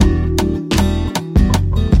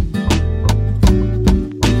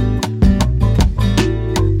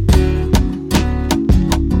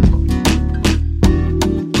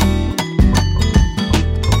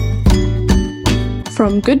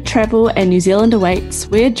From Good Travel and New Zealand Awaits,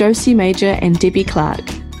 we're Josie Major and Debbie Clark.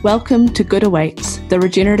 Welcome to Good Awaits, the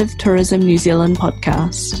Regenerative Tourism New Zealand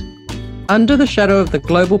podcast. Under the shadow of the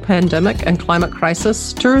global pandemic and climate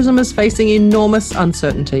crisis, tourism is facing enormous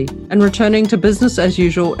uncertainty, and returning to business as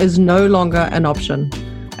usual is no longer an option.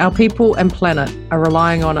 Our people and planet are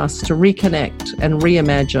relying on us to reconnect and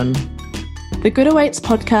reimagine. The Good Awaits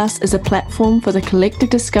podcast is a platform for the collective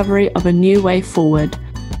discovery of a new way forward.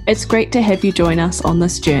 It's great to have you join us on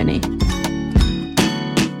this journey.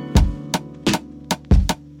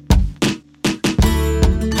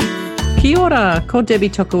 Kia ora, ko Debbie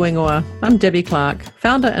toku ingoa. I'm Debbie Clark,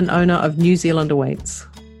 founder and owner of New Zealand Awaits.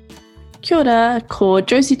 Kia ora, ko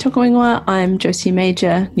Josie toku ingoa. I'm Josie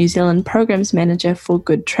Major, New Zealand Programs Manager for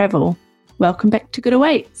Good Travel. Welcome back to Good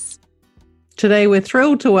Awaits. Today we're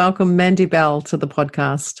thrilled to welcome Mandy Bell to the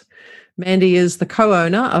podcast. Mandy is the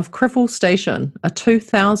co-owner of Criffle Station, a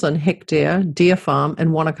 2,000-hectare deer farm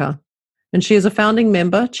in Wanaka. And she is a founding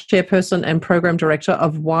member, chairperson and program director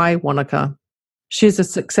of Why Wanaka. She is a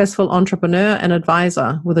successful entrepreneur and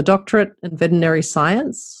advisor with a doctorate in veterinary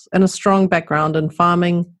science and a strong background in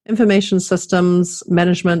farming, information systems,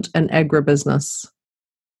 management, and agribusiness.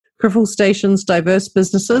 Criffle Station's diverse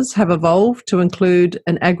businesses have evolved to include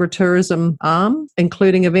an agritourism arm,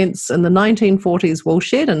 including events in the 1940s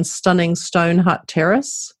woolshed and stunning stone hut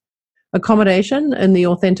terrace, accommodation in the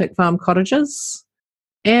authentic farm cottages,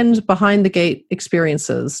 and behind-the-gate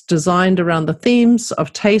experiences designed around the themes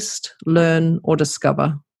of taste, learn, or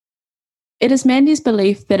discover. It is Mandy's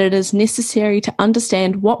belief that it is necessary to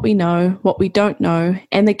understand what we know, what we don't know,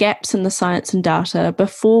 and the gaps in the science and data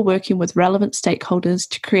before working with relevant stakeholders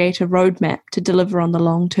to create a roadmap to deliver on the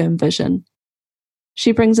long-term vision.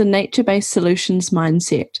 She brings a nature-based solutions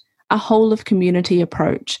mindset, a whole-of-community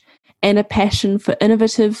approach, and a passion for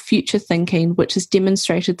innovative future thinking, which is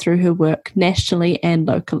demonstrated through her work nationally and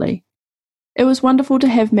locally. It was wonderful to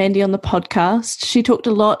have Mandy on the podcast. She talked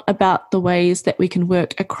a lot about the ways that we can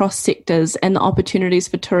work across sectors and the opportunities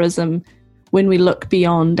for tourism when we look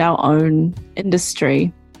beyond our own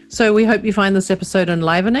industry. So we hope you find this episode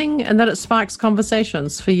enlivening and that it sparks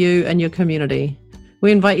conversations for you and your community.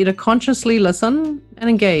 We invite you to consciously listen and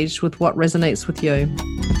engage with what resonates with you.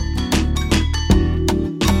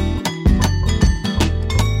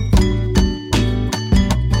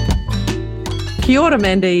 Kia ora,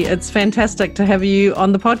 Mandy. It's fantastic to have you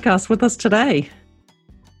on the podcast with us today.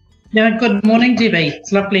 Yeah, good morning, Debbie.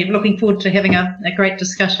 It's lovely. Looking forward to having a great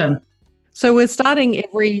discussion. So we're starting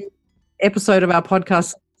every episode of our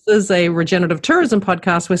podcast. This is a regenerative tourism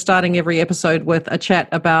podcast. We're starting every episode with a chat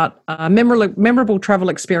about a memorable travel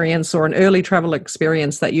experience or an early travel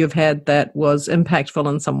experience that you've had that was impactful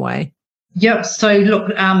in some way. Yep. So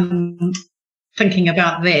look, thinking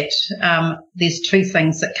about that, there's two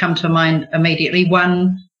things that come to mind immediately.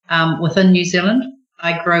 One, within New Zealand,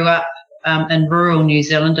 I grew up in rural New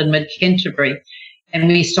Zealand in mid-Canterbury, and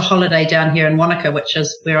we used to holiday down here in Wanaka, which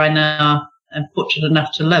is where I now am fortunate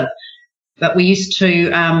enough to live. But we used to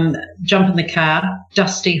jump in the car,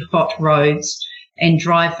 dusty, hot roads, and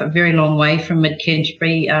drive a very long way from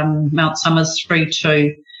mid-Canterbury, Mount Somers through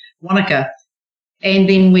to Wanaka. And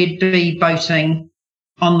then we'd be boating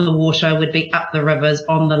on the water, would be up the rivers,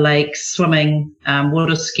 on the lakes, swimming,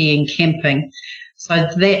 water skiing, camping. So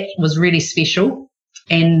that was really special.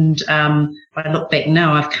 And if I look back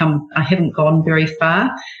now, I haven't gone very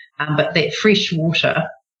far, but that fresh water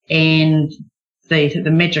and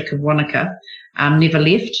the magic of Wanaka never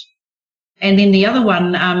left. And then the other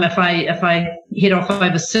one, if I head off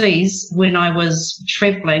overseas, when I was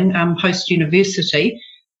travelling post-university,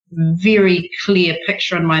 very clear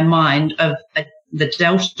picture in my mind of the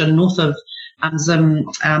delta north of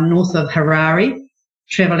Harare,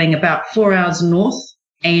 travelling about 4 hours north,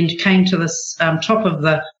 and came to this top of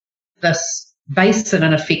this basin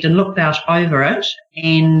in effect and looked out over it,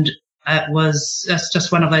 and it's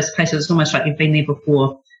just one of those places. It's almost like you've been there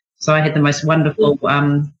before. So I had the most wonderful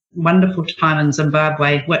time in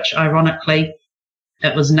Zimbabwe, which ironically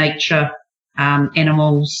it was nature,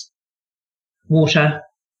 animals, water,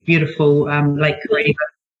 beautiful Lake Kariba.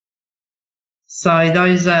 So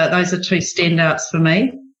those are two standouts for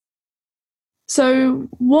me. So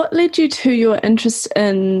what led you to your interest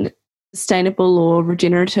in sustainable or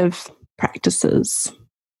regenerative practices?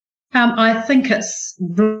 I think it's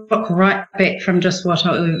look right back from just what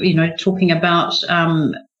talking about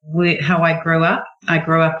how I grew up. I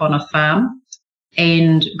grew up on a farm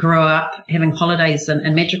and grew up having holidays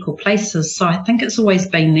in magical places. So I think it's always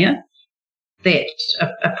been there. That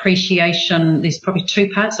appreciation, there's probably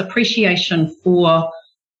two parts: appreciation for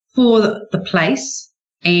the place,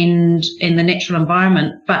 and in the natural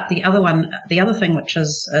environment. But the other thing, which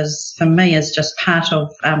is for me is just part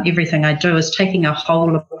of everything I do, is taking a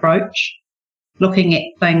whole approach, looking at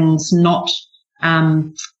things not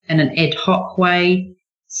in an ad hoc way,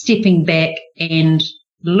 stepping back and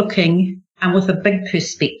looking with a big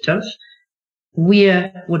perspective.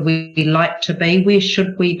 Where would we like to be? Where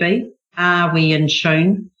should we be? Are we in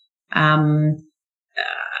tune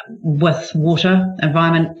with water,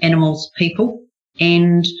 environment, animals, people?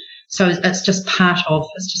 And so it's just part of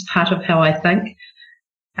how I think.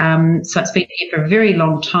 So it's been here for a very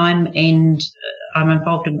long time, and I'm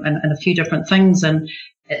involved in a few different things, and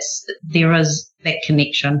there is that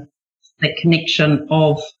connection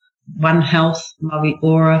of One Health, Maui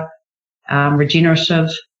Ora, regenerative,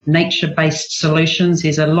 nature-based solutions.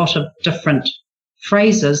 There's a lot of different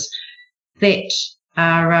phrases that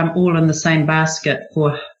are all in the same basket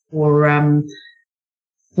for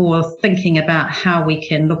thinking about how we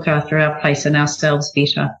can look after our place and ourselves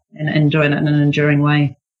better and doing it in an enduring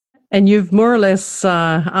way. And you've more or less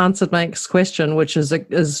answered my next question, which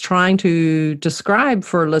is trying to describe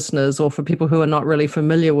for listeners or for people who are not really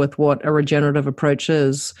familiar with what a regenerative approach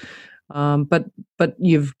is. But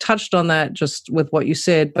you've touched on that just with what you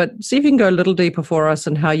said. But see if you can go a little deeper for us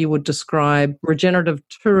and how you would describe regenerative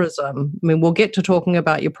tourism. I mean, we'll get to talking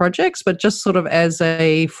about your projects, but just sort of as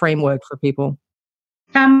a framework for people.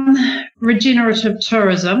 Regenerative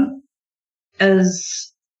tourism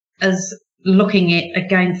is looking at,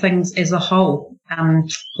 again, things as a whole.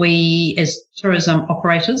 We, as tourism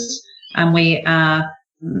operators, we have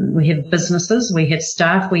businesses, we have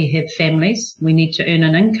staff, we have families. We need to earn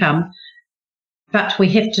an income, but we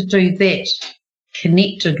have to do that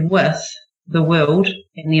connected with the world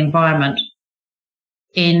and the environment.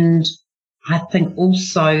 And I think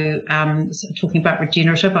also, talking about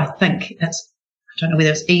regenerative, I think I don't know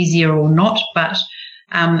whether it's easier or not, but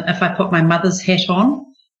if I put my mother's hat on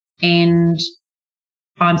and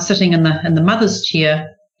I'm sitting in the mother's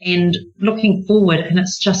chair and looking forward, and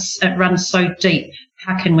it runs so deep.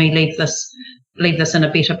 How can we leave this in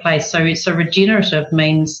a better place? So regenerative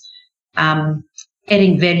means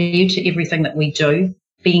adding value to everything that we do,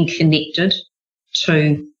 being connected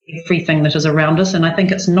to everything that is around us. And I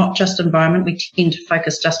think it's not just environment. We tend to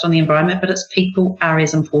focus just on the environment, but it's people are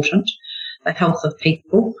as important, the health of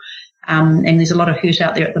people. And there's a lot of hurt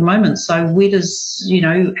out there at the moment. So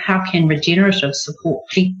how can regenerative support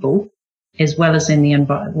people as well as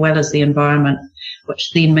the environment,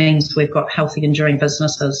 which then means we've got healthy, enduring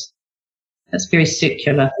businesses. It's very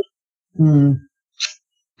circular. And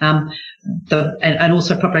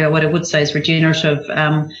also probably what I would say is regenerative.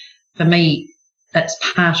 For me, it's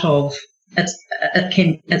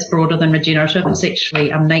it's broader than regenerative. It's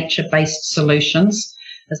actually nature-based solutions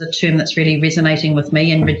is a term that's really resonating with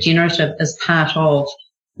me, and regenerative is part of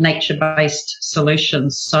nature-based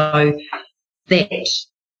solutions. So that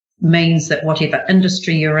means that whatever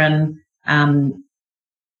industry you're in,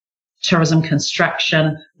 tourism,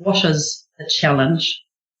 construction, what is the challenge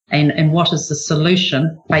and what is the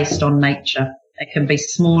solution based on nature? It can be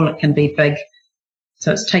small, it can be big.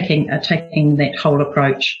 So it's taking that whole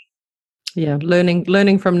approach. Yeah,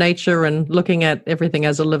 learning from nature and looking at everything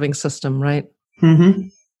as a living system, right? Mm-hmm.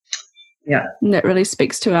 Yeah. And that really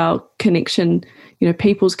speaks to our connection,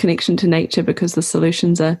 people's connection to nature, because the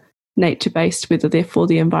solutions are nature-based, whether they're for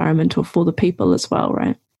the environment or for the people as well,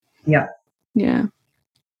 right? Yeah. Yeah.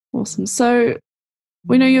 Awesome. So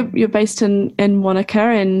we know you're based in Wanaka,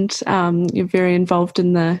 and you're very involved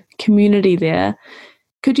in the community there.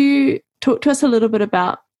 Could you talk to us a little bit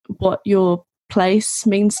about what your place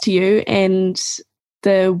means to you and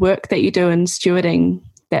the work that you do in stewarding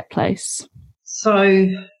that place? So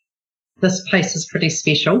this place is pretty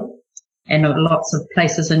special, and lots of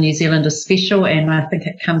places in New Zealand are special, and I think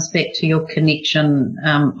it comes back to your connection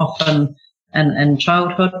often in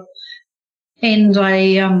childhood. And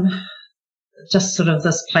I just sort of,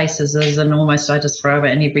 this place is in almost, I just throw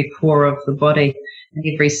it in every pore of the body,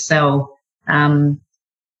 in every cell. The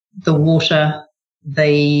water,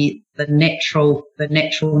 the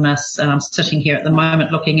naturalness. And I'm sitting here at the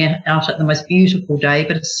moment looking out at the most beautiful day,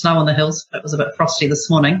 but it's snow on the hills. It was a bit frosty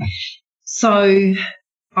this morning. So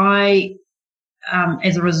I,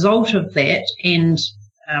 as a result of that, and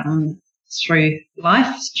through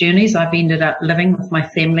life's journeys, I've ended up living with my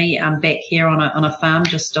family back here on a farm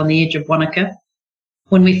just on the edge of Wanaka.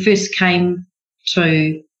 When we first came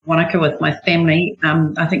to Wanaka with my family,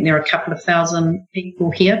 I think there are a couple of thousand people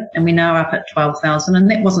here, and we're now up at 12,000, and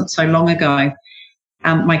that wasn't so long ago.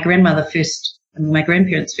 My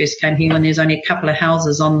grandparents first came here when there's only a couple of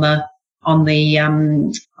houses on the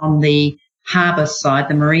harbour side,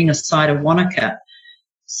 the marina side of Wanaka.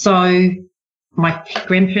 So my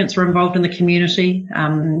grandparents were involved in the community,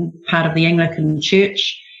 part of the Anglican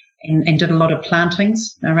Church, and did a lot of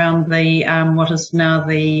plantings around the what is now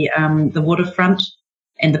the waterfront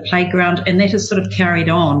and the playground, and that has sort of carried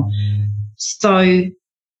on. So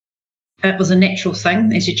it was a natural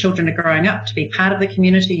thing as your children are growing up to be part of the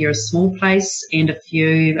community. You're a small place, and if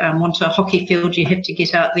you want a hockey field, you have to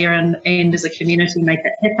get out there and as a community make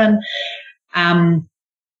it happen.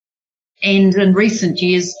 And in recent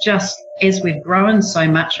years, just as we've grown so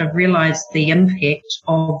much, I've realised the impact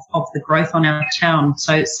of the growth on our town.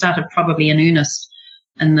 So it started probably in earnest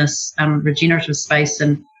in this regenerative space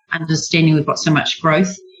and understanding we've got so much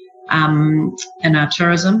growth in our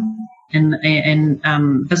tourism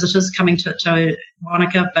and visitors coming to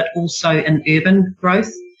Wanaka, but also in urban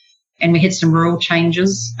growth. And we had some rural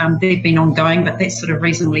changes. They've been ongoing, but that's sort of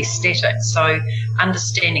reasonably static. So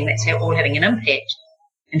understanding that's all having an impact.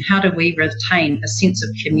 And how do we retain a sense of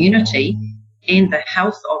community and the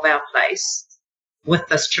health of our place with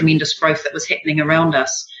this tremendous growth that was happening around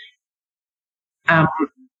us?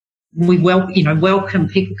 We welcome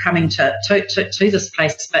people coming to this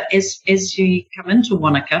place, but as you come into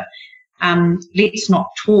Wanaka, let's not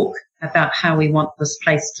talk about how we want this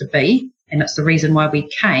place to be, and it's the reason why we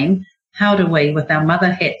came. How do we, with our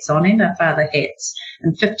mother hats on and our father hats,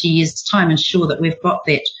 in 50 years' time ensure that we've got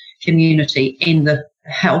that community and the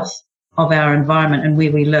health of our environment and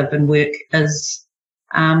where we live and work as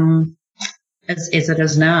it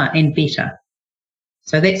is now and better.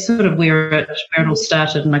 So that's sort of where it all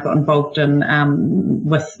started, and I got involved in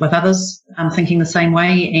with others thinking the same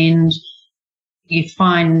way. And you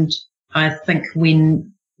find, I think,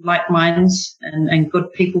 when like minds and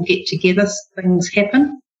good people get together, things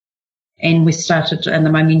happen. And we started, and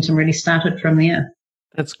the momentum really started from there.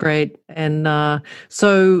 That's great. And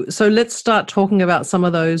so let's start talking about some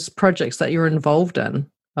of those projects that you're involved in.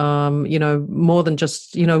 More than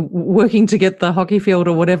just, working to get the hockey field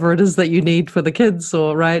or whatever it is that you need for the kids,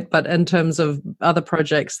 or right. But in terms of other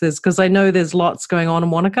projects, because I know there's lots going on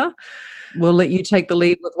in Wanaka. We'll let you take the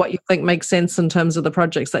lead with what you think makes sense in terms of the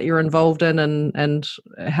projects that you're involved in and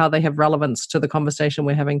how they have relevance to the conversation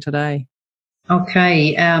we're having today.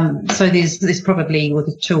 Okay, so there's probably with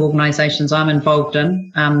the two organisations I'm involved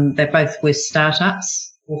in. They both were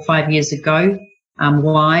startups 4 or 5 years ago.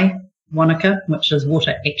 WAI Wanaka, which is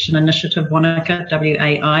Water Action Initiative Wanaka,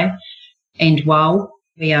 WAI, and WOW,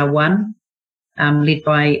 We Are One, led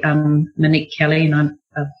by Monique Kelly, and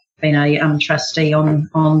I've been a trustee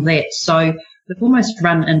on that. So we've almost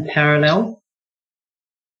run in parallel.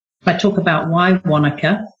 If I talk about why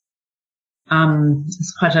Wanaka,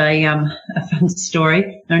 it's quite a fun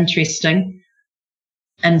story, interesting.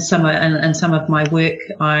 And some of my work,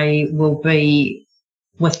 I will be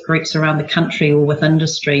with groups around the country or with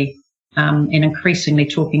industry, and increasingly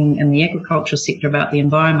talking in the agricultural sector about the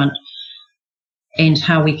environment and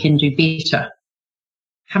how we can do better.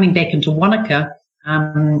 Coming back into Wanaka,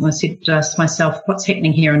 I said to myself, what's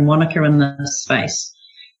happening here in Wanaka in this space?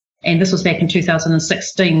 And this was back in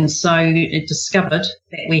 2016, so it discovered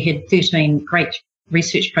that we had 13 great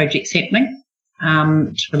research projects happening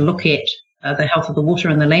to look at the health of the water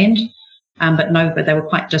and the land, but they were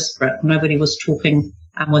quite disparate. Nobody was talking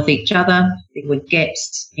with each other. There were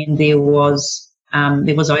gaps, and there was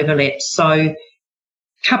overlap. So,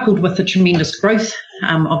 coupled with the tremendous growth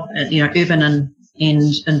of urban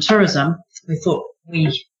and tourism, we thought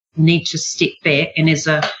we need to step back and as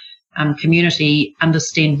a community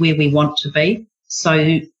understand where we want to be.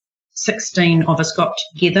 So 16 of us got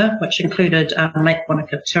together, which included Lake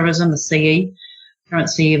Wanaka Tourism, the CE, current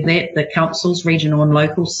CE of that, the councils, regional and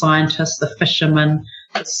local, scientists, the fishermen,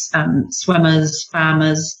 the, swimmers,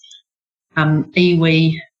 farmers,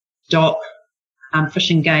 iwi, DOC, Fish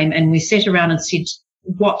and Game, and we sat around and said,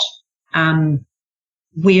 where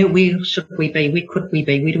should we be? Where could we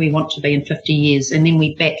be? Where do we want to be in 50 years? And then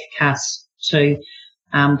we backcast to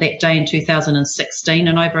that day in 2016,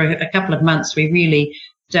 and over a couple of months we really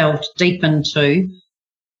delved deep into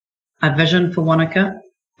a vision for Wanaka,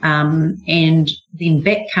 and then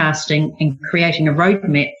backcasting and creating a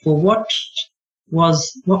roadmap for what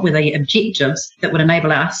were the objectives that would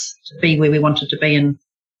enable us to be where we wanted to be in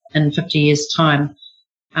 50 years' time.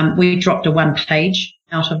 We dropped a 1 page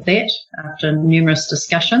out of that after numerous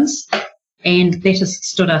discussions, and that has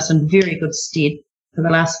stood us in very good stead for the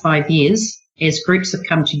last 5 years. As groups have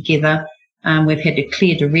come together, we've had a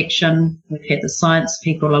clear direction. We've had the science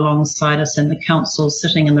people alongside us and the councils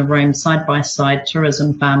sitting in the room side by side,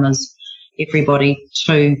 tourism, farmers, everybody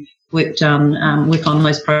to work on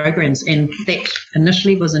those programs. And that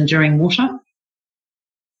initially was Enduring Water.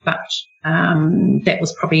 but that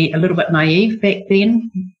was probably a little bit naive back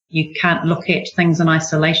then. You can't look at things in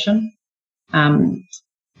isolation.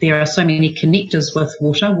 There are so many connectors with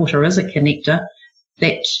water. Water is a connector,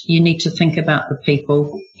 that you need to think about the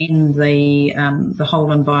people in the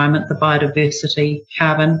whole environment, the biodiversity,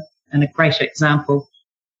 carbon. And a great example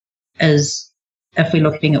is if we're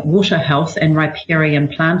looking at water health and riparian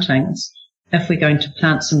plantings. If we're going to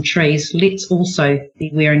plant some trees, let's also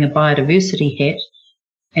be wearing a biodiversity hat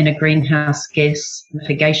and a greenhouse gas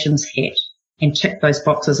mitigations hat and tick those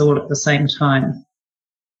boxes all at the same time.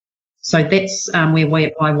 So that's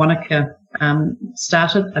where Wanaka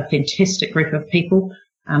started, a fantastic group of people.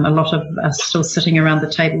 A lot of us still sitting around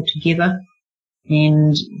the table together,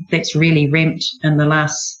 and that's really ramped in the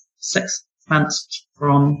last 6 months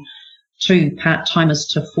from 2 part-timers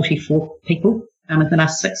to 44 people in the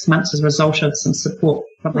last 6 months as a result of some support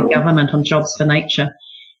from the government on Jobs for Nature.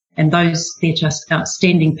 And they're just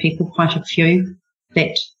outstanding people, quite a few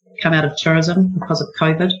that come out of tourism because of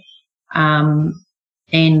COVID.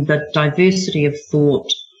 And the diversity of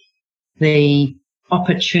thought, the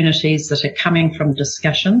opportunities that are coming from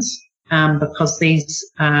discussions, because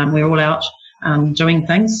we're all out doing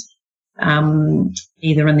things,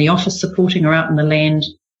 either in the office supporting or out in the land,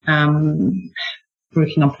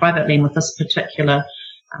 working on private land with this particular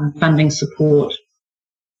funding support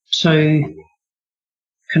to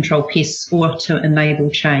control pests or to enable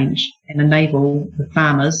change and enable the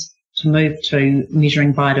farmers to move to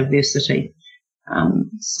measuring biodiversity.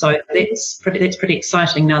 So that's pretty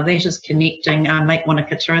exciting. Now that is connecting Lake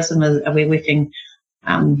Wanaka Tourism. We're working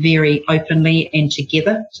very openly and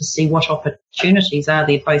together to see what opportunities are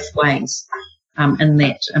there both ways in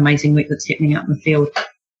that amazing work that's happening out in the field.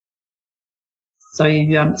 So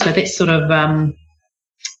that's sort of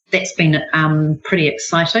that's been pretty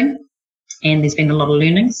exciting, and there's been a lot of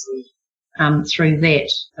learnings through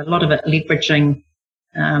that. A lot of it leveraging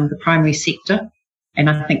the primary sector. And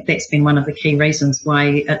I think that's been one of the key reasons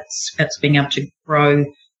why it's been able to grow.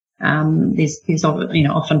 There's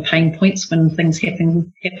often pain points when things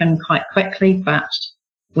happen quite quickly, but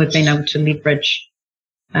we've been able to leverage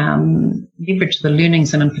the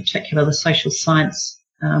learnings, and in particular the social science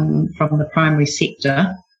from the primary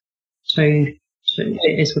sector to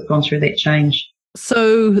as we've gone through that change.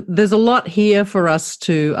 So there's a lot here for us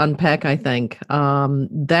to unpack, I think.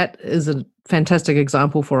 That is a fantastic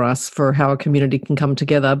example for us for how a community can come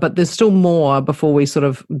together. But there's still more before we sort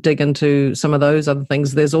of dig into some of those other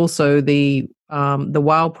things. There's also the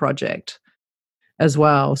WOW project as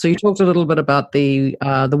well. So you talked a little bit about the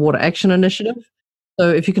Water Action Initiative. So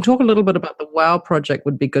if you can talk a little bit about the WOW project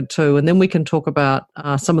would be good too. And then we can talk about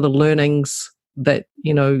some of the learnings that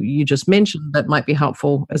you just mentioned that might be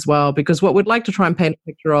helpful as well, because what we'd like to try and paint a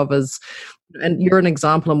picture of is, and you're an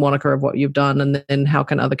example in Wanaka of what you've done, and then how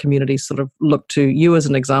can other communities sort of look to you as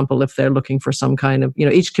an example if they're looking for some kind of,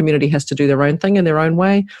 each community has to do their own thing in their own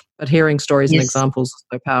way, but hearing stories and examples is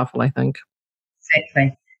so powerful, I think.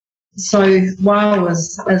 Exactly. So WOW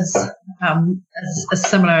is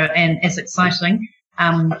similar and as exciting.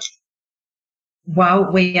 WOW,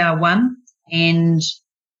 we are one, and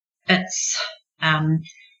it's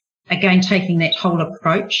again taking that whole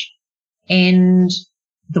approach, and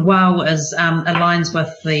the WOW aligns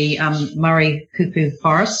with the Murray Kupu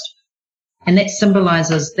Forest, and that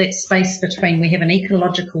symbolises that space between, we have an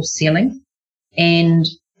ecological ceiling and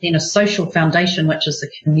then a social foundation, which is the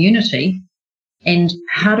community. And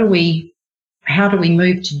how do we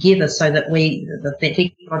move together so that that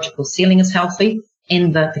ecological ceiling is healthy,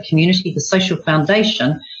 and the community, the social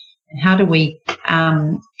foundation, and how do we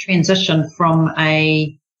transition from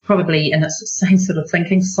probably, and it's the same sort of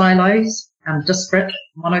thinking, silos, disparate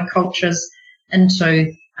monocultures,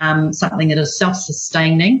 into something that is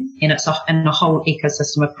self-sustaining, and it's in a whole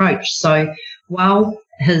ecosystem approach. So WOW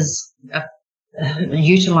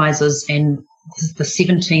utilises and the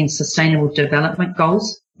 17 Sustainable Development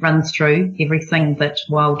Goals run through everything that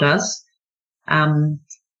WOW does.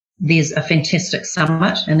 There's a fantastic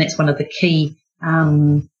summit, and that's one of the key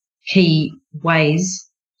ways.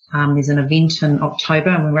 There's an event in October,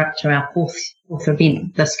 and we're up to our fourth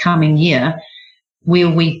event this coming year, where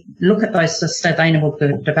we look at those sustainable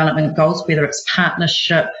development goals, whether it's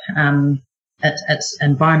partnership, it's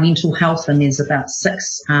environmental health, and there's about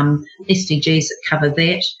 6 SDGs that cover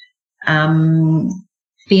that,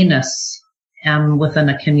 fairness within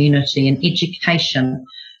a community, and education.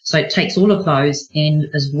 So it takes all of those and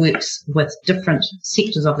works with different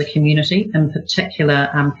sectors of the community, in particular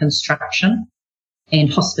construction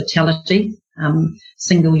and hospitality.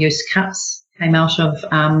 Single-use cups came out of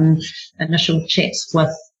initial chats with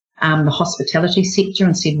the hospitality sector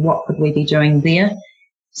and said, what could we be doing there?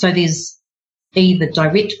 So there's either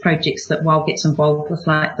direct projects that WILD gets involved with,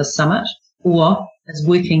 like the summit, or is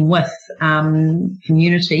working with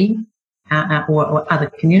community or other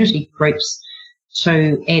community groups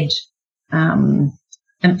to add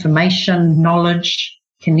information, knowledge,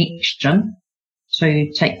 connection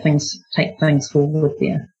to take things forward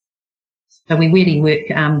there. So we really work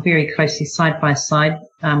very closely side by side,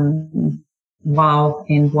 WILD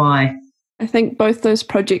and Y. I think both those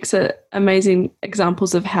projects are amazing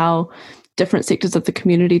examples of how different sectors of the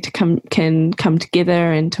community can come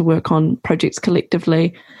together and to work on projects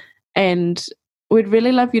collectively. And we'd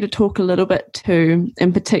really love you to talk a little bit to,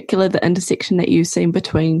 in particular, the intersection that you've seen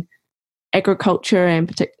between agriculture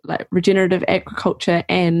and like regenerative agriculture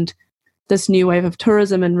and this new wave of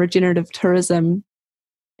tourism and regenerative tourism,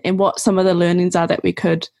 and what some of the learnings are that we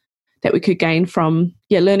could gain from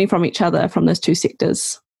learning from each other from those two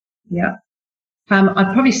sectors. Yeah.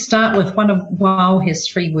 I'd probably start with one of WILD has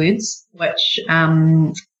 3 words, which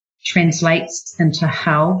translates into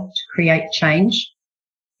how to create change.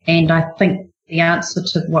 And I think the answer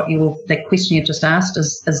to that question you just asked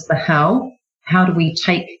is the how. How do we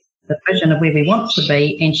take the vision of where we want to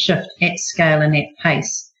be and shift at scale and at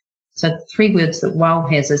pace? So the 3 words that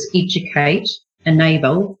WILD has is educate,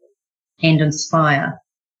 enable, and inspire.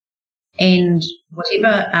 And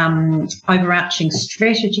whatever overarching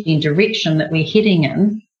strategy and direction that we're heading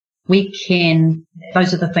in,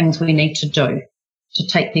 those are the things we need to do to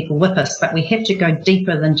take people with us. But we have to go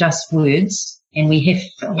deeper than just words, and we have,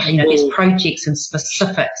 there's projects and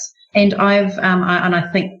specifics. And I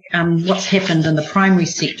think what's happened in the primary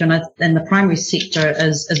sector, and the primary sector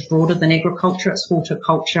is broader than agriculture. It's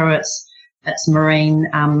horticulture, it's marine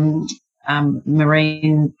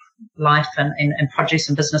life and produce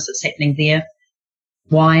and business that's happening there,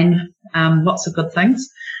 wine, lots of good things.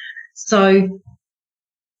 So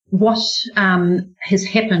what has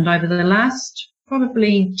happened over the last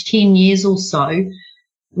probably 10 years or so,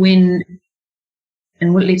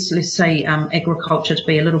 let's say agriculture, to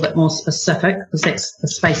be a little bit more specific, because that's the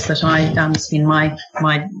space that I spend my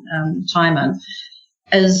time in,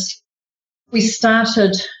 is we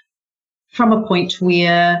started from a point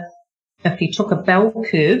where if you took a bell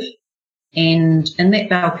curve, and in that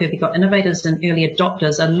bell curve, you've got innovators and early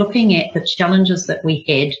adopters are looking at the challenges that we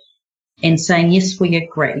had and saying, yes, we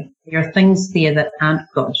agree. There are things there that aren't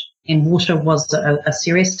good. And water was a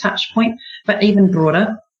serious touch point, but even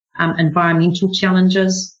broader, environmental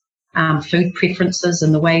challenges, food preferences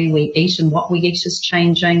and the way we eat and what we eat is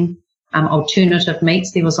changing, alternative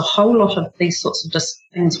meats. There was a whole lot of these sorts of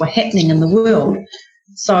things were happening in the world.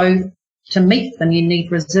 So to meet them, you need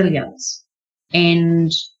resilience,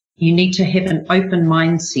 and you need to have an open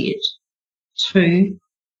mindset to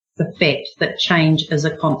the fact that change is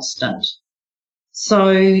a constant.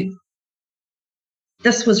 So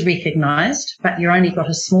this was recognised, but you only got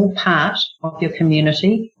a small part of your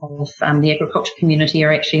community, of the agriculture community,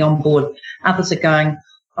 are actually on board. Others are going,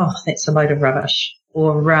 oh, that's a load of rubbish.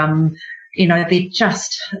 Or, they're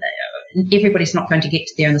just, everybody's not going to get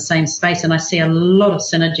there in the same space. And I see a lot of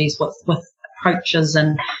synergies with approaches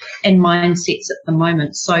and mindsets at the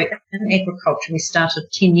moment. So in agriculture, we started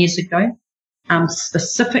 10 years ago.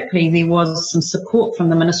 Specifically, there was some support from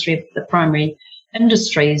the Ministry of the Primary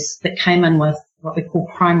Industries that came in with what we call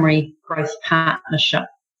primary growth partnership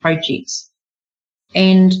projects.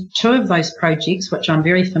 And 2 of those projects, which I'm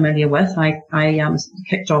very familiar with, I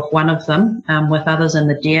kicked off one of them with others in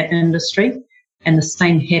the dairy industry, and the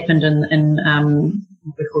same happened in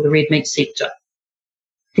what we call the red meat sector.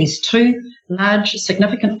 These 2 large,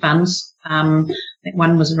 significant funds, I think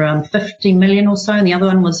one was around 50 million or so, and the other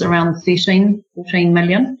one was around 14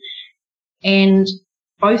 million. And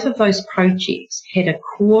both of those projects had a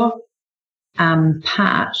core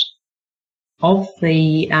part of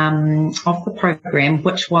the program,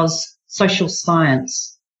 which was social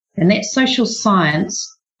science. And that social science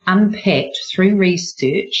unpacked through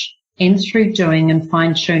research and through doing and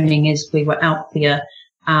fine-tuning as we were out there,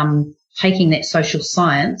 taking that social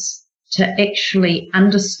science to actually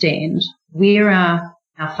understand where are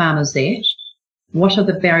our farmers at, what are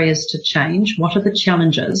the barriers to change, what are the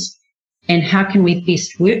challenges, and how can we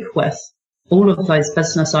best work with all of those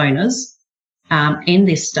business owners and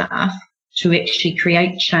their staff to actually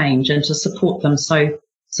create change and to support them. So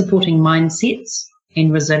supporting mindsets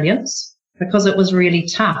and resilience, because it was really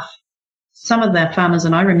tough. Some of the farmers,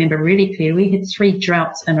 and I remember really clearly, we had 3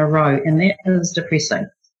 droughts in a row, and that is depressing.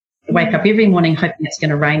 You wake up every morning hoping it's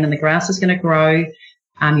going to rain and the grass is going to grow.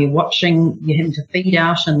 You're watching, you're having to feed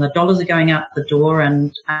out and the dollars are going out the door,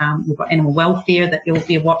 and you've got animal welfare that you'll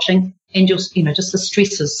be watching, and just the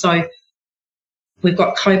stresses. So we've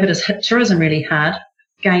got COVID has hit tourism really hard,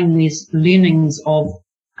 gain these learnings of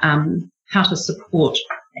how to support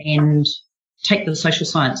and take the social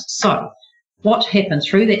science. So what happened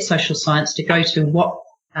through that social science to go to what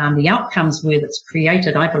the outcomes were that's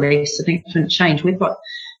created, I believe, significant change. We've got,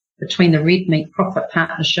 between the Red Meat Profit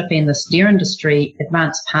Partnership and the steer industry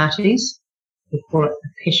advanced parties, we call it the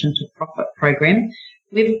Passion to Profit program,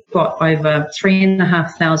 we've got over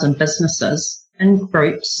 3,500 businesses in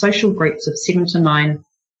groups, social groups of 7 to 9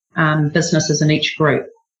 businesses in each group,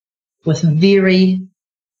 with very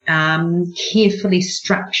carefully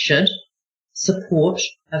structured support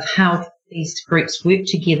of how these groups work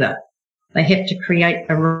together. They have to create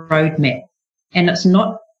a roadmap, and it's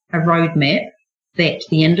not a roadmap that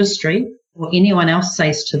the industry or anyone else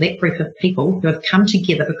says to that group of people who have come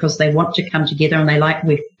together because they want to come together and they like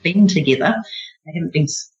we've been together. They haven't been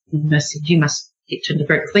said, you must get to the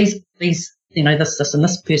group, these, this, and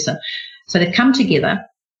this person. So they've come together.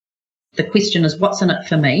 The question is, what's in it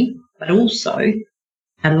for me? But also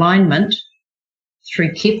alignment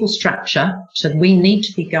through careful structure. So we need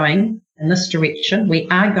to be going in this direction. We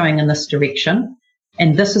are going in this direction.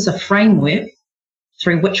 And this is a framework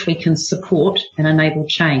through which we can support and enable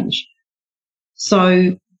change.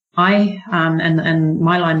 So I, and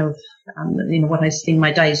my line of, what I spend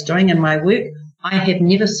my days doing in my work, I have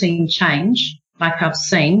never seen change like I've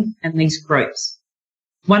seen in these groups.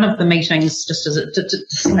 One of the meetings, just as a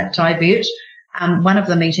slight divert, one of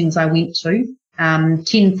the meetings I went to,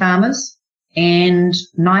 10 farmers, and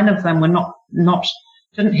 9 of them were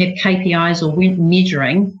didn't have KPIs or weren't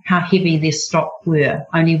measuring how heavy their stock were.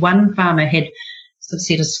 Only one farmer had a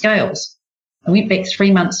set of scales. I went back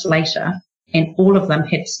 3 months later, and all of them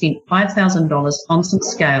had spent $5,000 on some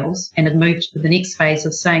scales and had moved to the next phase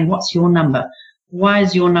of saying, what's your number? Why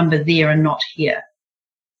is your number there and not here?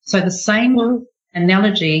 So the same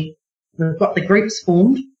analogy, we've got the groups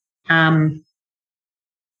formed, and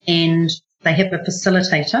they have a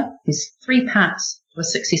facilitator. There's 3 parts to a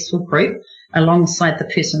successful group alongside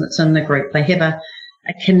the person that's in the group. They have a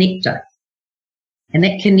connector. And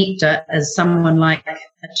that connector is someone like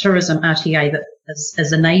a tourism RTA that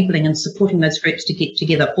is enabling and supporting those groups to get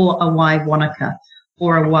together, or a Wai Wanaka,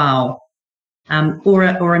 or a WOW,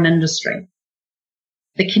 or an industry.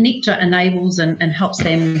 The connector enables and helps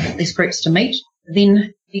these groups to meet.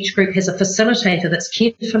 Then each group has a facilitator that's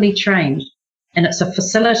carefully trained, and it's a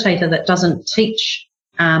facilitator that doesn't teach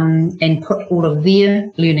and put all of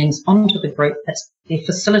their learnings onto the group. They're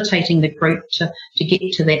facilitating the group to get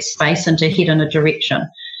to that space and to head in a direction.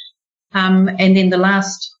 And then the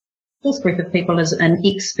last 4th group of people is an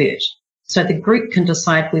expert. So the group can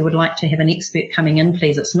decide, we would like to have an expert coming in,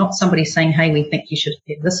 please. It's not somebody saying, hey, we think you should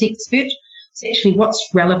have this expert. It's actually what's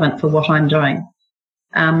relevant for what I'm doing.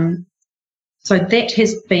 So that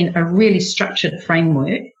has been a really structured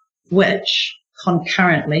framework, which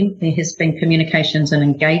concurrently there has been communications and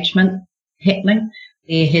engagement happening.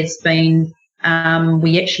 There has been,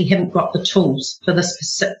 we actually haven't got the tools for this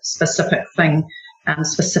specific thing,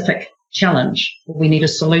 specific challenge. We need a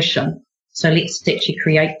solution. So let's actually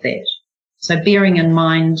create that. So bearing in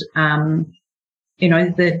mind,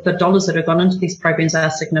 the dollars that have gone into these programs are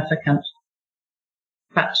significant,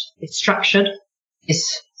 but it's structured. There's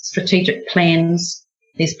strategic plans.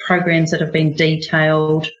 There's programs that have been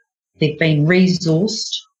detailed. They've been resourced,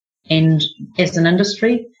 and as an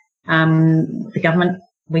industry, the government,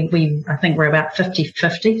 I think we're about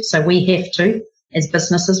 50-50. So we have to, as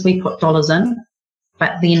businesses, we put dollars in,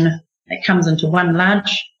 but then it comes into one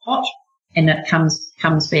large pot and it comes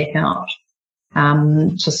back out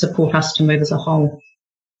to support us to move as a whole.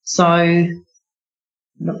 So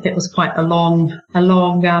look, that was quite a long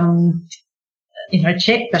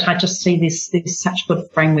chat, but I just see there's such good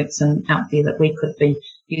frameworks out there that we could be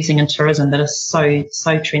using in tourism that are so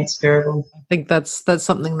transferable. I think that's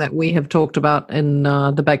something that we have talked about in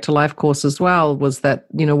the Back to Life course as well, was that,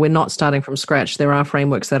 we're not starting from scratch. There are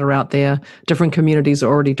frameworks that are out there. Different communities are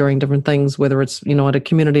already doing different things, whether it's, at a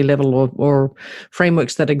community level or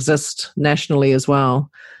frameworks that exist nationally as well.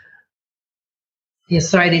 Yeah,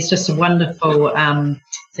 sorry, there's just a wonderful, at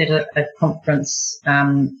a conference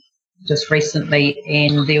just recently,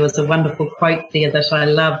 and there was a wonderful quote there that I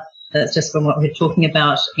love. That's just from what we're talking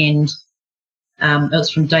about, and it was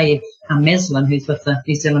from Dave Maslin, who's with the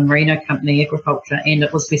New Zealand Merino Company Agriculture, and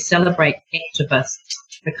it was, we celebrate activists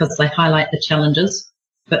because they highlight the challenges,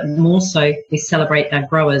 but more so we celebrate our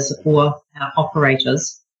growers or our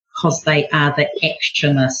operators because they are the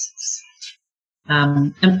actionists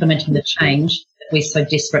implementing the change that we so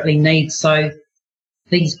desperately need. So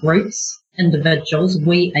these groups, individuals,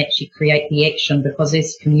 we actually create the action, because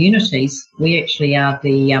as communities, we actually are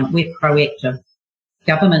we're proactive.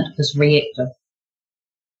 Government is reactive.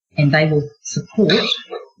 and they will support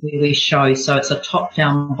where we show. So it's a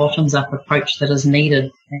top-down, bottoms-up approach that is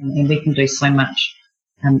needed, and we can do so much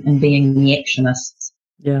in being the actionists.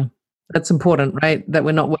 Yeah, that's important, right? That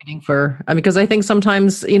we're not waiting for, because I think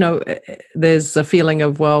sometimes, there's a feeling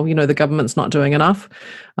of, well, the government's not doing enough.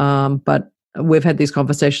 But we've had these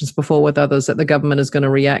conversations before with others that the government is going to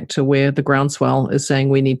react to where the groundswell is saying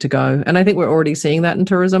we need to go. And I think we're already seeing that in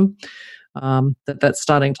tourism, that's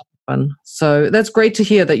starting to happen. So that's great to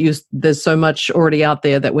hear that there's so much already out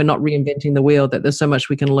there, that we're not reinventing the wheel, that there's so much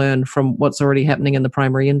we can learn from what's already happening in the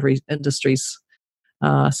primary industries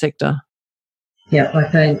sector. Yeah,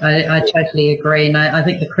 I totally agree. And I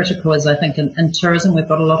think the critical is, I think in tourism, we've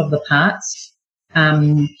got a lot of the parts.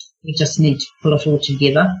 We just need to pull it all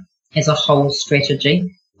together as a whole strategy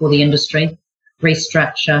for the industry,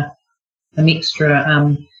 restructure some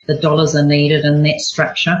extra, the dollars are needed in that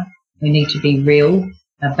structure. We need to be real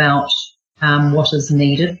about what is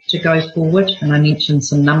needed to go forward. And I mentioned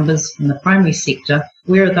some numbers in the primary sector.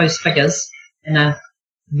 Where are those figures in a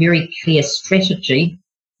very clear strategy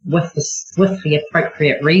with the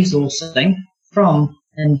appropriate resourcing from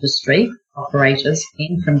industry operators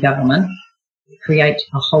and from government to create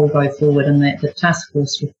a whole go forward? And that the task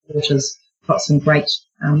force report has got some great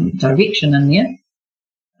direction in there.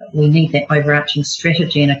 But we need that overarching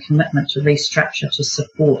strategy and a commitment to restructure to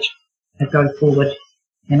support a go forward.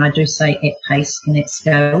 And I do say at pace and at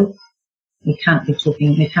scale. We can't be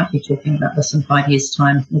talking about this in 5 years'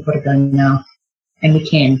 time. We've got to go now. And we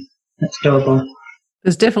can. It's doable.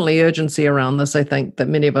 There's definitely urgency around this, I think, that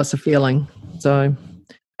many of us are feeling. So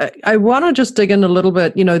I want to just dig in a little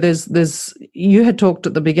bit. You had talked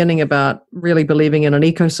at the beginning about really believing in an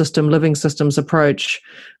ecosystem, living systems approach,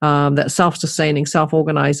 that self-sustaining,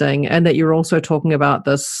 self-organizing, and that you're also talking about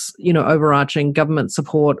this, overarching government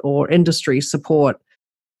support or industry support.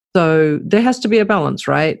 So there has to be a balance,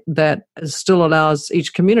 right? That still allows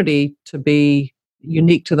each community to be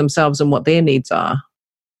unique to themselves and what their needs are.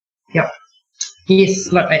 Yep.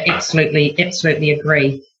 Yes, look, I absolutely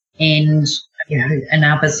agree. And in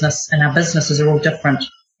our businesses are all different,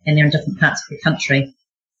 and they're in different parts of the country,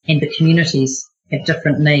 and the communities have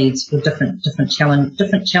different needs or different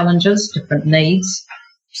challenges, different needs.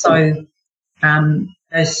 So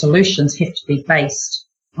those solutions have to be based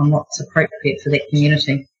on what's appropriate for that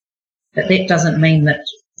community. But that doesn't mean that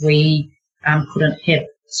we couldn't have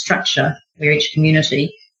structure where each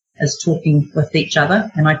community is talking with each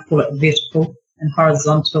other, and I call it vertical and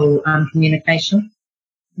horizontal communication.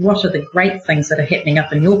 What are the great things that are happening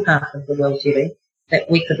up in your part of the world, Debbie, that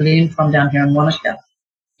we could learn from down here in Wanaka?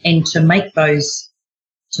 And to make those,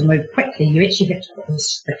 to move quickly, you actually have to put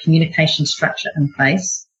the communication structure in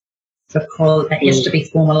place, because it has to be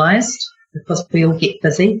formalised, because we all get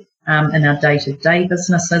busy in our day-to-day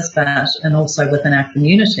businesses, and also within our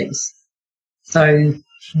communities. So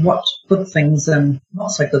what good things and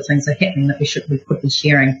not so good things are happening that we could be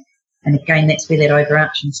sharing. And again, that's where that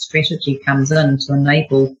overarching strategy comes in, to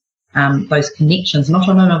enable those connections, not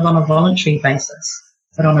on a voluntary basis,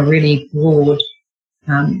 but on a really broad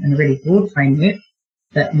framework.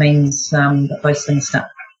 That means that those things start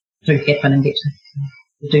to happen and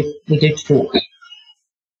we do talk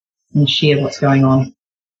and share what's going on.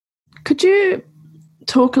 Could you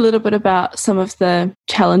talk a little bit about some of the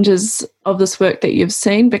challenges of this work that you've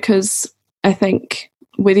seen? Because I think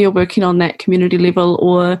whether you're working on that community level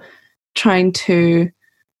or trying to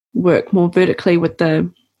work more vertically with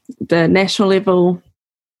the national level,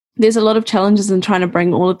 there's a lot of challenges in trying to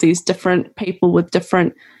bring all of these different people with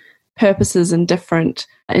different purposes and different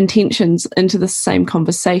intentions into the same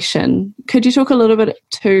conversation. Could you talk a little bit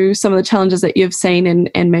to some of the challenges that you've seen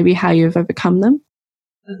and maybe how you've overcome them?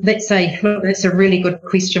 That's a really good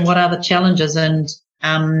question. What are the challenges, and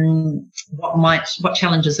what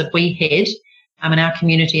challenges have we had in our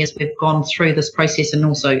community as we've gone through this process, and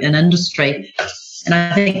also in industry? And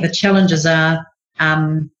I think the challenges are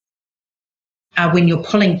when you're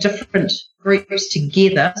pulling different groups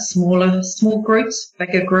together, small groups,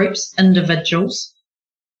 bigger groups, individuals.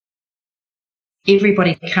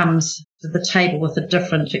 Everybody comes to the table with the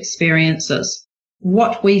different experiences.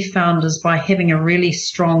 What we found is by having a really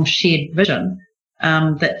strong shared vision,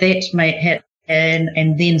 that may have,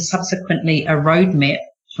 and then subsequently a roadmap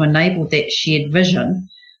to enable that shared vision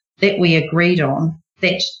that we agreed on,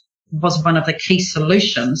 that was one of the key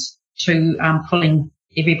solutions to pulling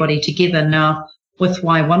everybody together. Now, with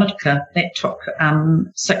Wai Wanaka, that took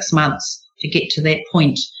 6 months to get to that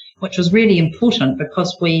point, which was really important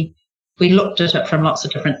because we looked at it from lots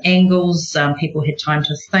of different angles. People had time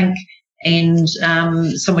to think, and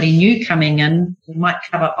somebody new coming in might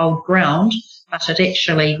cover old ground, but it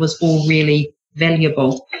actually was all really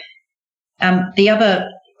valuable. The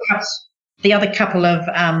other couple of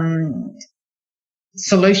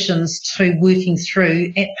solutions to working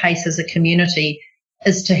through at pace as a community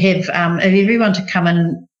is to have everyone to come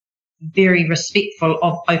in very respectful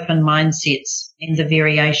of open mindsets and the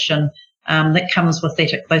variation that comes with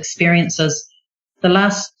that experiences. The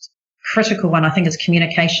last critical one, I think, is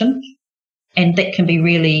communication, and that can be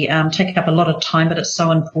really take up a lot of time, but it's so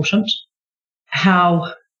important.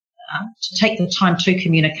 How to take the time to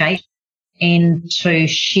communicate and to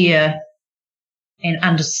share and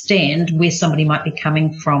understand where somebody might be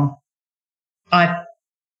coming from. I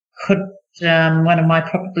could, one of my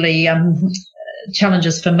probably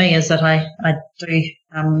challenges for me is that I do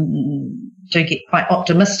get quite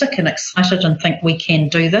optimistic and excited and think we can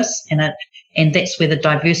do this, and that's where the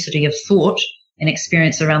diversity of thought and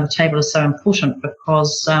experience around the table is so important,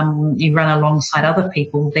 because you run alongside other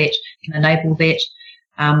people that can enable that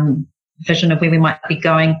vision of where we might be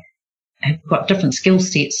going, have got different skill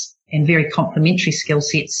sets and very complementary skill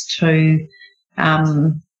sets to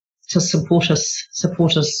support us,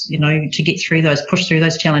 to get through those, push through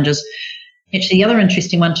those challenges. Actually, the other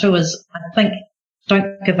interesting one too is, I think,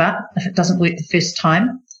 don't give up if it doesn't work the first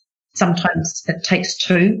time. Sometimes it takes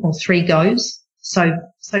 2 or 3 goes. So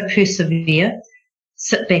persevere,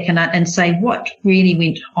 sit back and say what really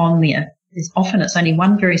went on there. Often it's only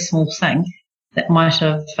one very small thing that might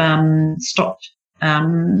have stopped,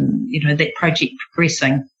 that project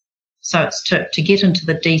progressing. So it's to get into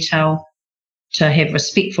the detail, to have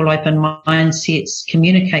respectful, open mindsets,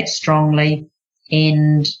 communicate strongly,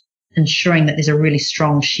 and ensuring that there's a really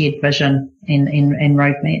strong shared vision and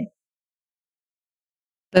roadmap.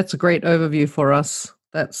 That's a great overview for us.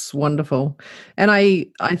 That's wonderful. And I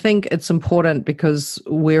think it's important because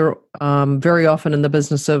we're very often in the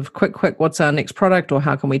business of quick, what's our next product, or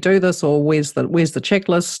how can we do this, or where's the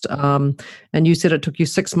checklist? And you said it took you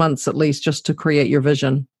 6 months at least just to create your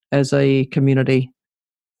vision as a community.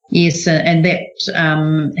 Yes, and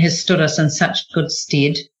that has stood us in such good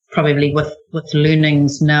stead, probably with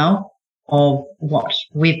learnings now of what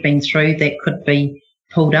we've been through that could be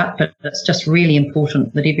pulled up, but it's just really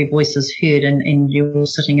important that every voice is heard, and you're all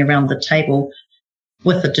sitting around the table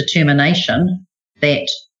with a determination that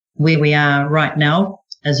where we are right now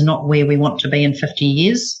is not where we want to be in 50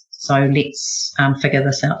 years. So let's figure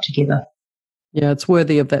this out together. Yeah, it's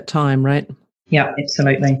worthy of that time, right? Yeah,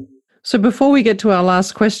 absolutely. So before we get to our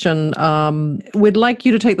last question, we'd like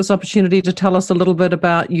you to take this opportunity to tell us a little bit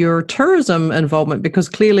about your tourism involvement, because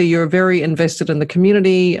clearly you're very invested in the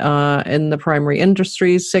community, in the primary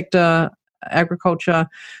industries sector, agriculture.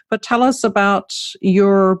 But tell us about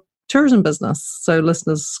your tourism business so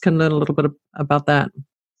listeners can learn a little bit about that.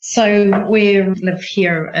 So we live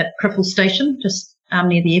here at Cripple Station, just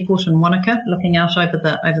near the airport in Wanaka, looking out over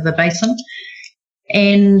the basin.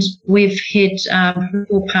 And we've had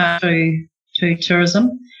full part to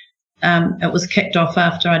tourism. It was kicked off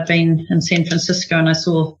after I'd been in San Francisco and I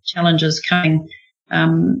saw challenges coming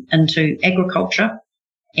into agriculture.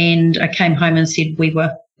 And I came home and said we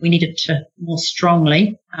needed to more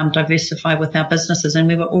strongly diversify with our businesses. And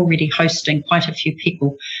we were already hosting quite a few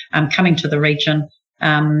people coming to the region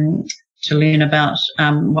to learn about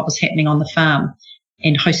what was happening on the farm,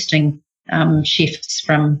 and hosting chefs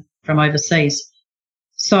from overseas.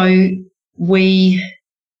 So we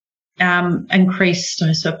increased,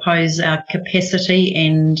 I suppose, our capacity,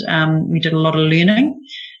 and we did a lot of learning.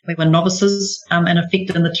 We were novices, in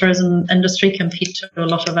effect, in the tourism industry compared to a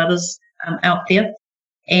lot of others out there.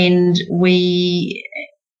 And we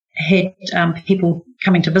had people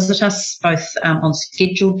coming to visit us, both on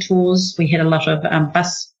scheduled tours. We had a lot of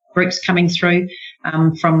bus groups coming through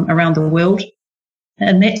from around the world.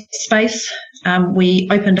 In that space, we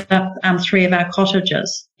opened up 3 of our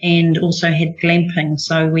cottages and also had glamping.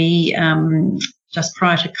 So we, just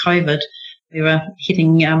prior to COVID, we were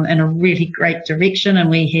heading in a really great direction, and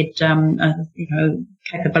we had,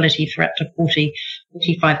 capability for up to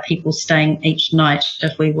 45 people staying each night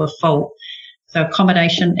if we were full. So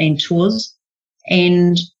accommodation and tours.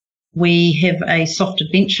 And we have a soft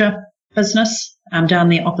adventure business down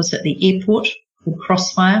there opposite the airport called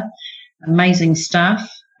Crossfire. Amazing staff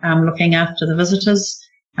looking after the visitors,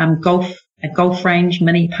 a golf range,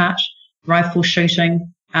 mini putt, rifle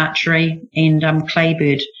shooting, archery, and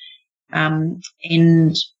claybird. And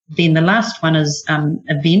then the last one is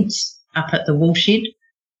events up at the Woolshed.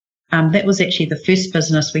 That was actually the first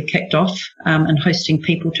business we kicked off in hosting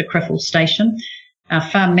people to Cripple Station. Our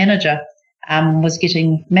farm manager was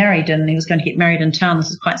getting married, and he was going to get married in town.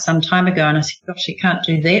 This is quite some time ago. And I said, gosh, you can't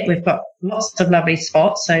do that. We've got lots of lovely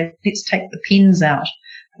spots, so let's take the pens out.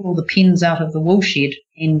 pull all the pins out of the wool shed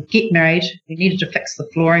and get married. We needed to fix the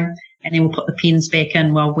flooring, and then we'll put the pins back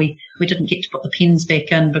in. Well, we didn't get to put the pins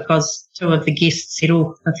back in because two of the guests said,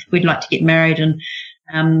 if we'd like to get married.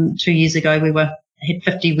 And 2 years ago, we had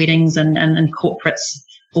 50 weddings and corporates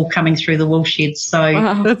all coming through the wool sheds. So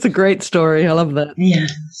wow, that's a great story. I love that. Yeah.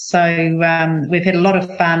 So we've had a lot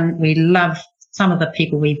of fun. We love some of the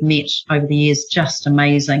people we've met over the years, just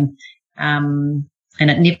amazing. And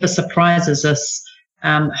it never surprises us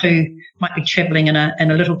who might be travelling in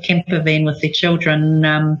a little camper van with their children,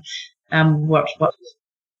 what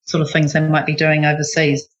sort of things they might be doing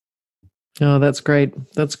overseas. Oh, that's great.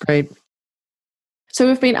 That's great. So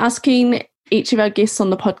we've been asking each of our guests on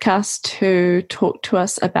the podcast to talk to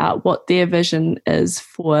us about what their vision is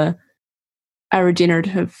for a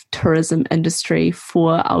regenerative tourism industry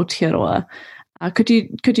for Aotearoa. Could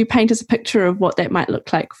you paint us a picture of what that might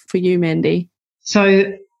look like for you, Mandy?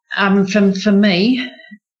 So for me,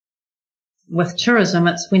 with tourism,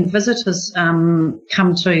 it's when visitors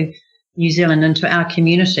come to New Zealand, into our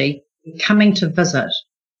community, coming to visit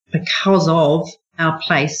because of our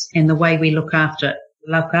place and the way we look after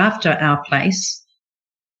our place.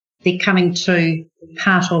 They're coming to be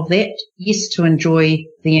part of that, yes, to enjoy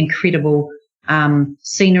the incredible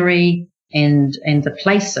scenery and the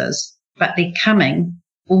places, but they're coming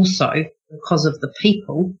also because of the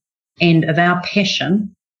people and of our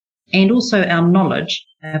passion and also our knowledge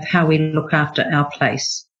of how we look after our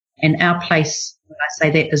place. And our place, when I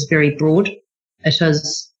say that, is very broad. It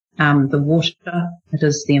is the water, it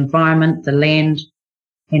is the environment, the land,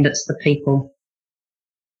 and it's the people.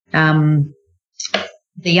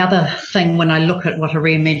 The other thing, when I look at what a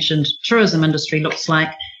reimagined tourism industry looks like,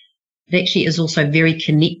 it actually is also very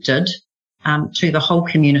connected to the whole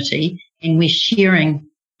community, and we're sharing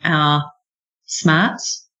our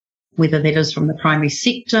smarts, whether that is from the primary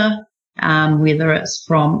sector, whether it's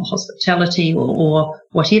from hospitality or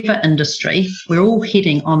whatever industry. We're all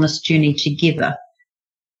heading on this journey together.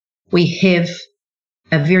 We have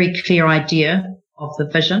a very clear idea of the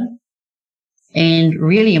vision, and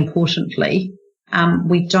really importantly,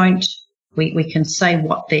 we can say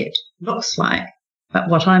what that looks like, but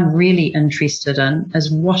what I'm really interested in is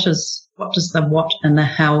what does the what and the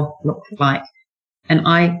how look like. And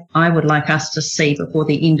I would like us to see before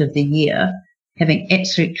the end of the year having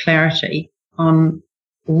absolute clarity on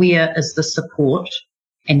where is the support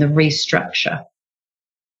and the restructure.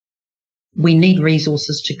 We need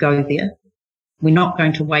resources to go there. We're not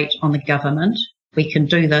going to wait on the government. We can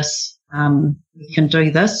do this. And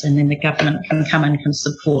then the government can come and can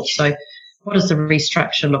support. So what does the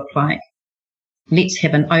restructure look like? Let's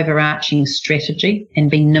have an overarching strategy and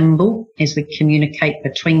be nimble as we communicate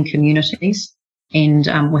between communities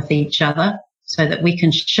and with each other so that we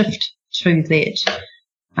can shift to that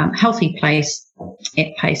healthy place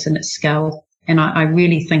at pace and at scale. And I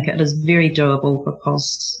really think it is very doable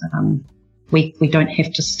because we don't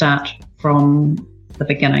have to start from the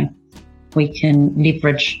beginning. We can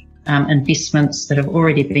leverage investments that have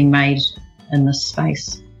already been made in this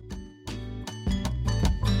space.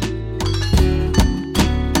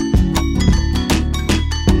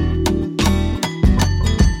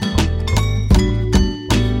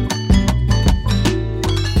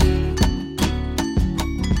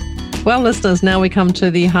 Well, listeners, now we come to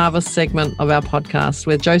the harvest segment of our podcast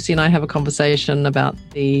where Josie and I have a conversation about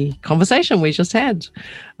the conversation we just had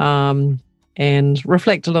and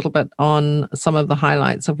reflect a little bit on some of the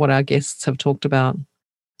highlights of what our guests have talked about.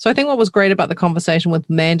 So I think what was great about the conversation with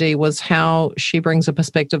Mandy was how she brings a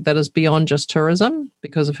perspective that is beyond just tourism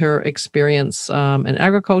because of her experience in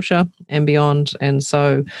agriculture and beyond. And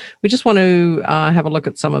so we just want to have a look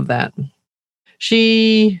at some of that.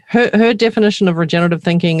 Her definition of regenerative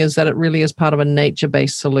thinking is that it really is part of a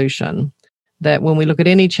nature-based solution, that when we look at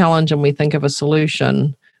any challenge and we think of a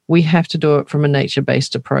solution, we have to do it from a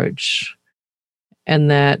nature-based approach, and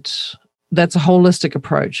that's a holistic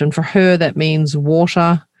approach. And for her, that means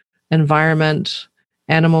water, environment,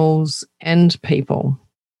 animals, and people.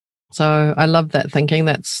 So I love that thinking.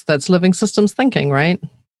 That's living systems thinking, right?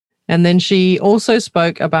 And then she also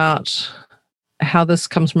spoke about how this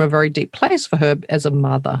comes from a very deep place for her as a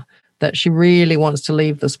mother, that she really wants to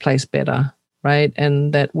leave this place better, right?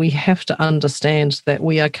 And that we have to understand that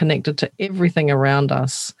we are connected to everything around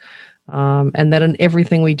us, and that in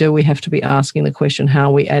everything we do, we have to be asking the question, how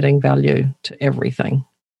are we adding value to everything,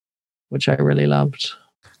 which I really loved.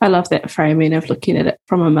 I love that framing of looking at it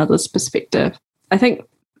from a mother's perspective. I think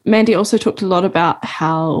Mandy also talked a lot about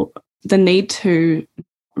how the need to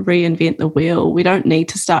reinvent the wheel. We don't need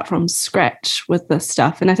to start from scratch with this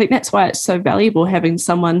stuff. And I think that's why it's so valuable having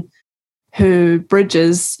someone who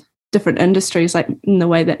bridges different industries, like in the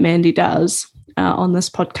way that Mandy does on this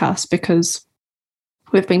podcast, because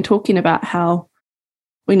we've been talking about how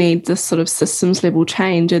we need this sort of systems level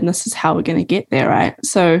change, and this is how we're going to get there, right?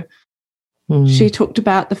 So she talked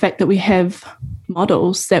about the fact that we have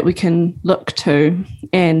models that we can look to,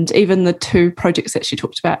 and even the two projects that she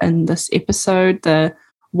talked about in this episode, the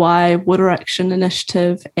Why Water Action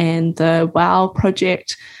Initiative and the WOW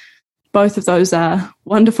project, both of those are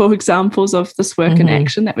wonderful examples of this work in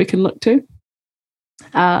action that we can look to.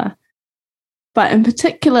 But in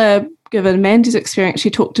particular, given Mandy's experience, she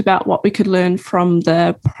talked about what we could learn from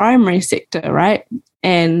the primary sector, right?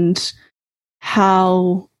 And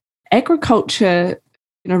how agriculture,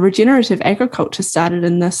 regenerative agriculture started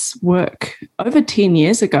in this work over 10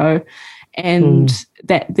 years ago, and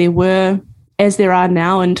that there were, as there are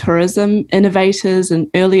now in tourism, innovators and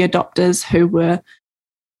early adopters who were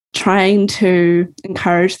trying to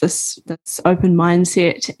encourage this open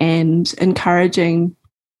mindset and encouraging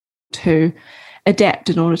to adapt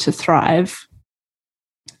in order to thrive.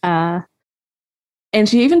 And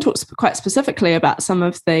she even talks quite specifically about some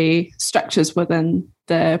of the structures within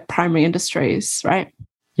the primary industries, right?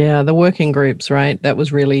 Yeah, the working groups, right? That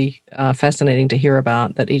was really fascinating to hear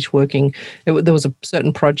about, that each there was a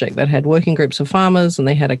certain project that had working groups of farmers, and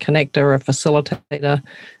they had a connector, a facilitator,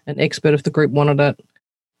 an expert if the group wanted it,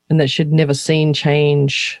 and that she'd never seen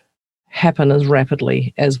change happen as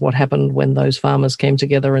rapidly as what happened when those farmers came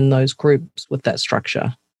together in those groups with that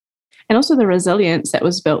structure. And also the resilience that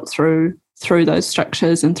was built through those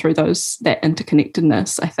structures and through that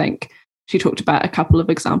interconnectedness. I think she talked about a couple of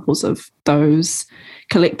examples of those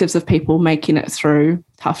collectives of people making it through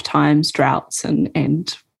tough times, droughts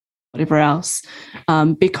and whatever else,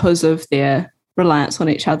 because of their reliance on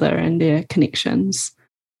each other and their connections.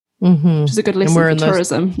 Which is a good lesson for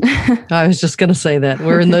tourism. I was just going to say that.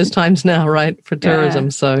 We're in those times now, right, for tourism.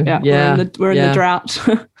 Yeah. We're in the drought.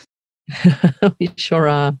 We sure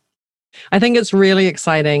are. I think it's really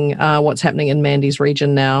exciting what's happening in Mandy's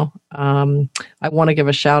region now. I want to give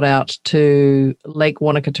a shout out to Lake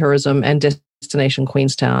Wanaka Tourism and Destination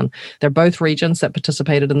Queenstown. They're both regions that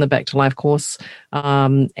participated in the Back to Life course,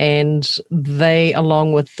 and they,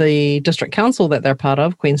 along with the district council that they're part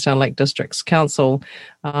of, Queenstown Lake Districts Council,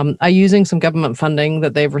 are using some government funding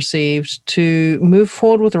that they've received to move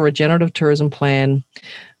forward with a regenerative tourism plan,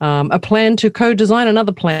 a plan to co-design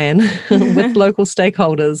another plan with local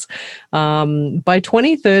stakeholders by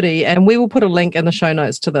 2030. And we will put a link in the show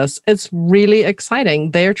notes to this. It's really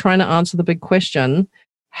exciting. They're trying to answer the big question: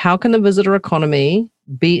 how can the visitor economy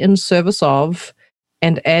be in service of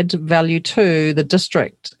and add value to the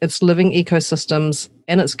district, its living ecosystems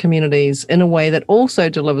and its communities in a way that also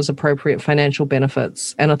delivers appropriate financial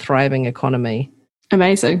benefits and a thriving economy?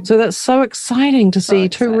 Amazing. So that's so exciting to see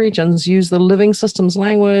two regions use the living systems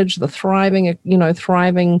language, the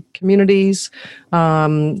thriving communities.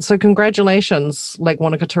 So congratulations, Lake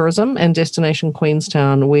Wanaka Tourism and Destination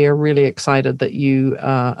Queenstown. We are really excited that you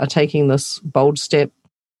are taking this bold step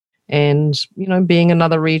and, being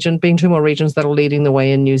two more regions that are leading the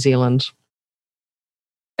way in New Zealand.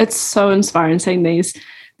 It's so inspiring seeing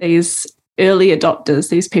these early adopters,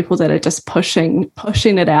 these people that are just pushing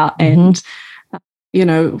it out. And,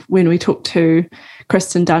 when we talked to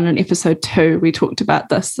Kristen Dunn in episode 2, we talked about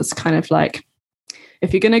this kind of like,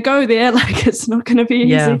 if you're going to go there, like, it's not going to be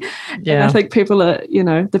easy. Yeah. And I think people are,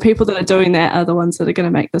 the people that are doing that are the ones that are going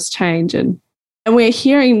to make this change. And we're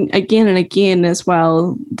hearing again and again as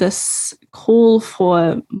well this call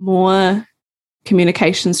for more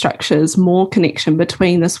communication structures, more connection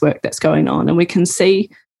between this work that's going on. And we can see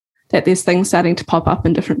that there's things starting to pop up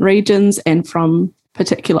in different regions and from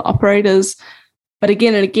particular operators. But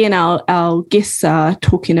again and again, our guests are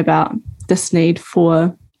talking about this need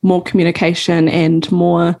for more communication and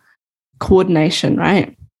more coordination,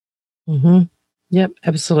 right? Mm-hmm. Yep,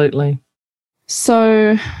 absolutely.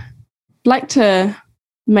 So I'd like to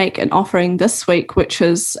make an offering this week, which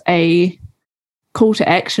is a call to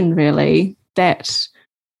action, really, that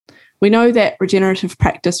we know that regenerative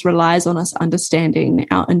practice relies on us understanding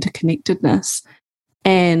our interconnectedness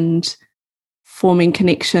and forming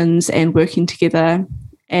connections and working together.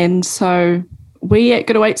 And so we at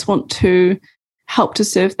Good Awaits want to help to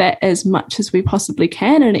serve that as much as we possibly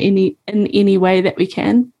can in any way that we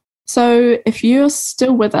can. So if you're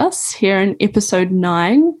still with us here in episode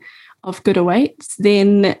 9 of Good Awaits,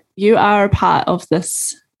 then you are a part of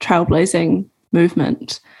this trailblazing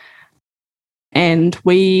movement. And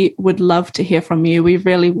we would love to hear from you. We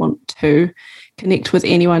really want to connect with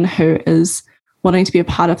anyone who is wanting to be a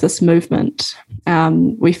part of this movement.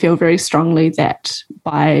 We feel very strongly that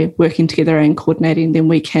by working together and coordinating, then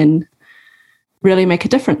we can really make a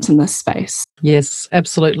difference in this space. Yes,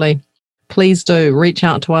 absolutely. Please do reach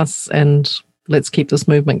out to us and let's keep this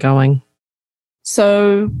movement going.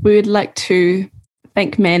 So we would like to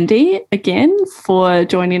thank Mandy again for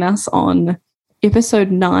joining us on episode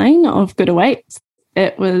 9 of Good Awaits.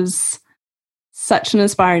 It was such an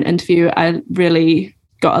inspiring interview. I really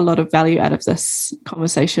got a lot of value out of this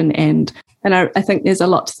conversation, and I think there's a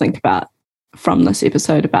lot to think about from this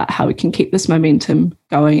episode about how we can keep this momentum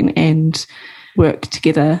going and work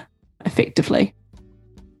together effectively.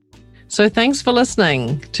 So thanks for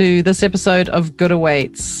listening to this episode of Good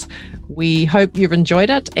Awaits. We hope you've enjoyed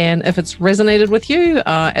it, and if it's resonated with you,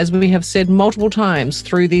 as we have said multiple times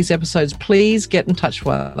through these episodes, please get in touch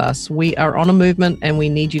with us. We are on a movement and we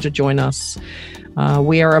need you to join us.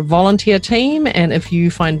 We are a volunteer team, and if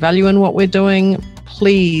you find value in what we're doing,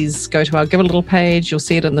 please go to our Give a Little page. You'll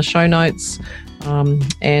see it in the show notes,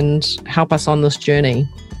 and help us on this journey.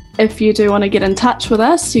 If you do want to get in touch with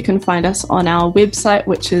us, you can find us on our website,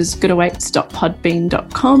 which is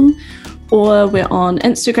goodawaits.podbean.com, or we're on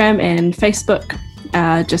Instagram and Facebook.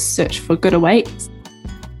 Just search for Good Awaits.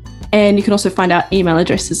 And you can also find our email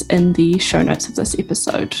addresses in the show notes of this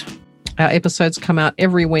episode. Our episodes come out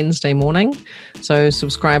every Wednesday morning, so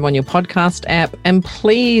subscribe on your podcast app. And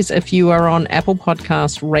please, if you are on Apple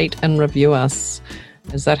Podcasts, rate and review us,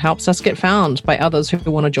 as that helps us get found by others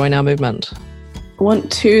who want to join our movement. I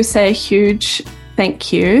want to say a huge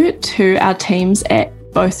thank you to our teams at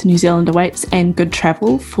both New Zealand Awaits and Good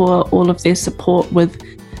Travel for all of their support with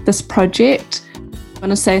this project. I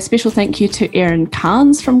want to say a special thank you to Erin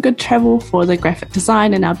Carnes from Good Travel for the graphic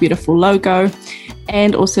design and our beautiful logo,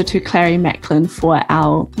 and also to Clary Macklin for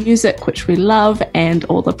our music, which we love, and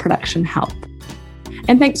all the production help.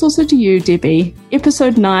 And thanks also to you, Debbie.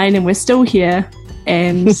 Episode 9, and we're still here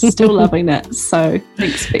and still loving it. So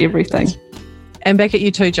thanks for everything. And back at you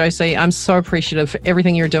too, Josie. I'm so appreciative for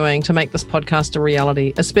everything you're doing to make this podcast a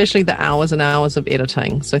reality, especially the hours and hours of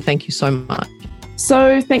editing. So thank you so much.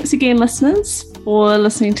 So thanks again, listeners, for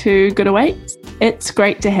listening to Good Awaits. It's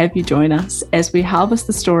great to have you join us as we harvest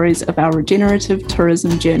the stories of our regenerative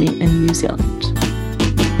tourism journey in New Zealand.